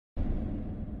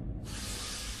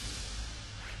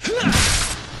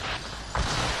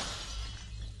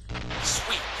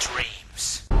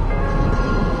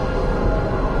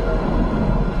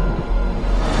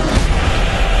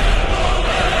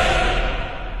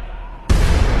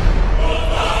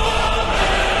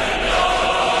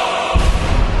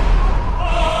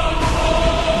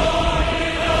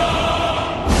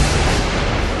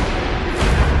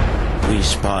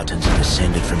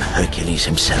descended from Hercules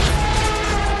himself.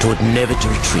 Taught never to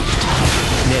retreat,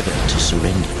 never to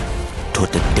surrender.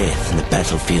 Taught that death in the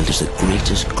battlefield is the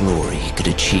greatest glory he could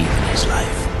achieve in his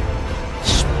life.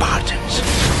 Spartans,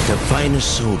 the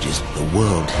finest soldiers the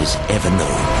world has ever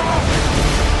known.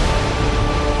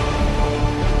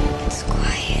 It's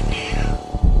quiet now.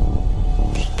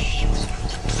 They came from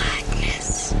the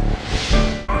blackness.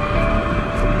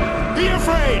 Be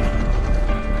afraid!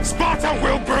 Sparta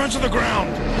will burn to the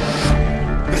ground!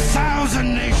 The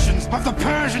 1,000 nations of the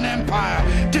Persian Empire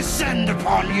descend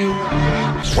upon you!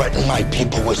 Threaten my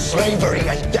people with slavery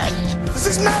and death! This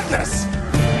is madness!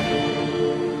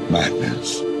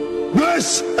 Madness.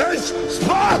 This is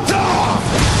Sparta!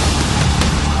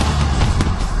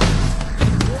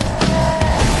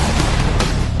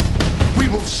 We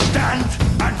will stand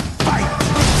and fight!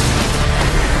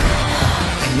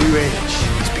 A new age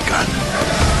has begun.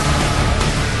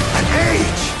 An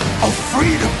age of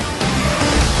freedom.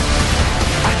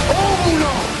 And all who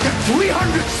know that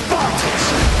 300 Spartans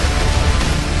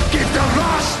give their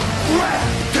last breath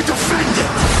to defend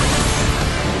it.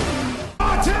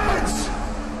 Spartans!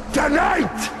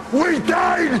 Tonight we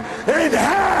dine in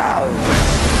hell!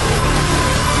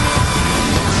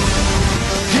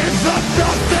 Give them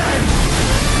nothing,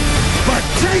 but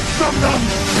take from them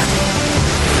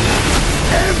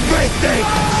everything!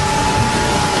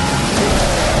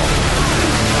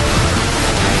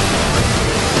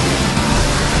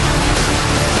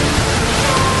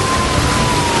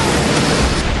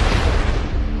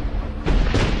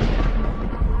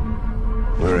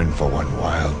 We're in for one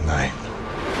wild night.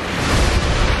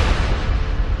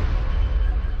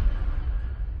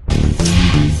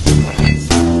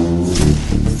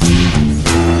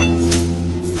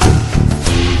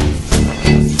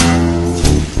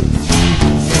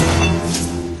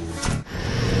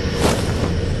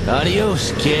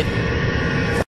 Adios, kid.